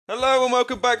Hello and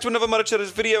welcome back to another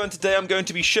MudderChudders video, and today I'm going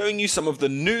to be showing you some of the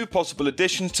new possible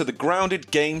additions to the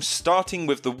Grounded game, starting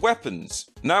with the weapons.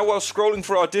 Now, while scrolling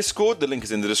through our Discord, the link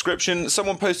is in the description,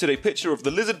 someone posted a picture of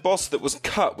the lizard boss that was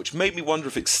cut, which made me wonder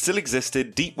if it still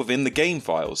existed deep within the game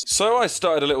files. So I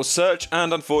started a little search,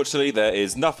 and unfortunately there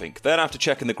is nothing. Then after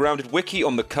checking the Grounded wiki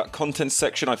on the cut content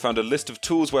section, I found a list of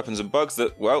tools, weapons and bugs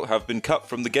that, well, have been cut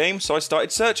from the game, so I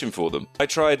started searching for them. I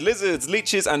tried lizards,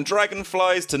 leeches and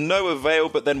dragonflies to no avail,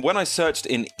 but then when I searched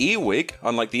in Earwig,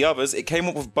 unlike the others, it came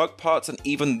up with bug parts and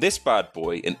even this bad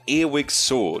boy, an Earwig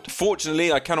sword.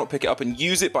 Fortunately, I cannot pick it up and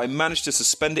use it, but I managed to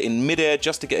suspend it in midair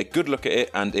just to get a good look at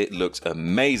it, and it looks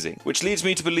amazing. Which leads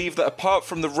me to believe that apart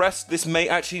from the rest, this may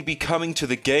actually be coming to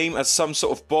the game as some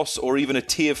sort of boss or even a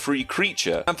tier 3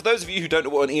 creature. And for those of you who don't know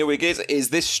what an Earwig is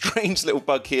this strange little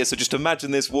bug here, so just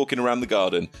imagine this walking around the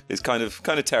garden. It's kind of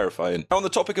terrifying. Now, on the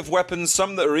topic of weapons,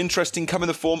 some that are interesting come in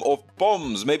the form of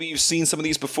bombs. Maybe you've seen some of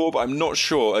these before, but I'm not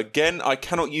sure. Again, I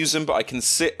cannot use them, but I can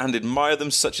sit and admire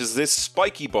them, such as this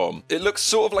spiky bomb. It looks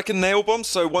sort of like a nail bomb,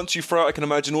 so once you throw it, I can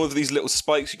imagine all of these little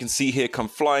spikes you can see here come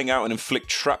flying out and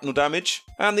inflict shrapnel damage.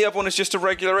 And the other one is just a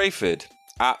regular aphid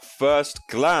at first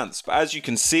glance, but as you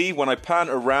can see, when I pan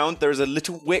around, there is a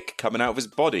little wick coming out of his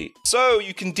body. So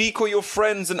you can decoy your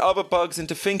friends and other bugs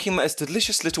into thinking that it's a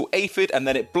delicious little aphid, and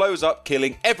then it blows up,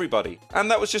 killing everybody.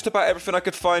 And that was just about everything I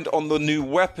could find on the new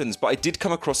weapons, but I did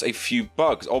come across a few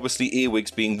bugs, obviously earwigs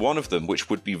being one of them, which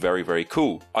would be very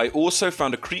cool. I also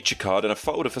found a creature card and a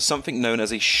folder for something known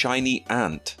as a shiny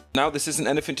ant. Now, this isn't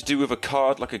anything to do with a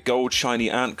card like a gold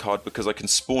shiny ant card, because I can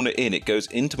spawn it in. It goes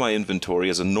into my inventory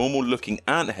as a normal looking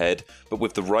ant head, but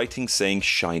with the writing saying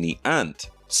shiny ant.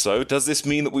 So, does this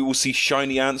mean that we will see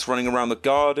shiny ants running around the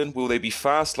garden? Will they be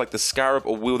fast like the scarab,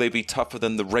 or will they be tougher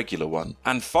than the regular one?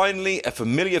 And finally, a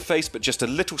familiar face but just a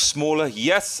little smaller.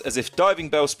 Yes, as if diving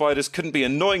bell spiders couldn't be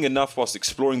annoying enough whilst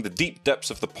exploring the deep depths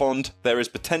of the pond, there is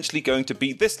potentially going to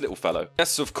be this little fellow.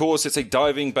 Yes, of course, it's a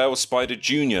diving bell spider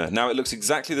junior. Now, it looks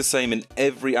exactly the same in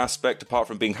every aspect apart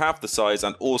from being half the size,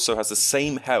 and also has the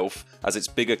same health as its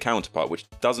bigger counterpart, which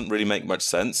doesn't really make much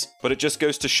sense. But it just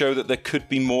goes to show that there could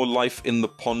be more life in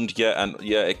the pond yet, and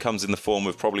yeah, it comes in the form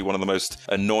of probably one of the most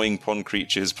annoying pond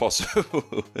creatures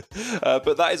possible.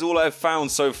 But that is all I have found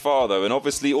so far though, and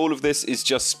obviously all of this is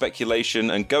just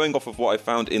speculation and going off of what I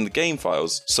found in the game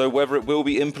files. So whether it will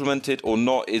be implemented or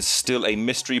not is still a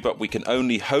mystery, but we can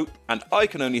only hope, and I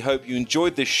can only hope you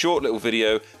enjoyed this short little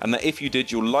video, and that if you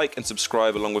did, you'll like and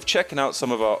subscribe along with checking out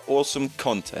some of our awesome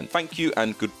content. Thank you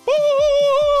and goodbye!